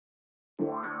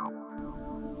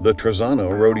The Trazano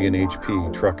Roadian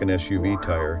HP truck and SUV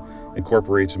tire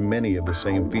incorporates many of the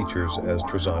same features as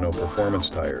Trazano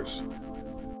performance tires.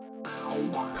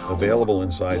 Available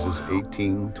in sizes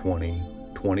 18, 20,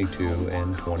 22,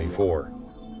 and 24.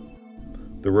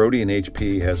 The Roadian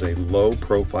HP has a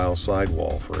low-profile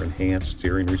sidewall for enhanced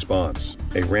steering response,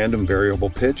 a random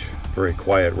variable pitch for a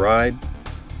quiet ride,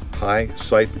 high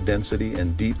sight density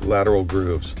and deep lateral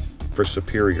grooves for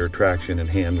superior traction and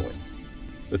handling.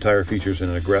 The tire features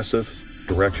an aggressive,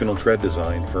 directional tread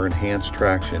design for enhanced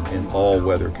traction in all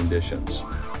weather conditions.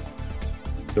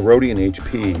 The Roadian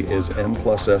HP is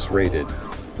M+S rated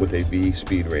with a B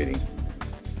speed rating.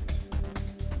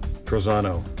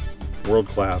 Trazano,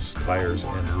 world-class tires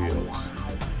and wheels.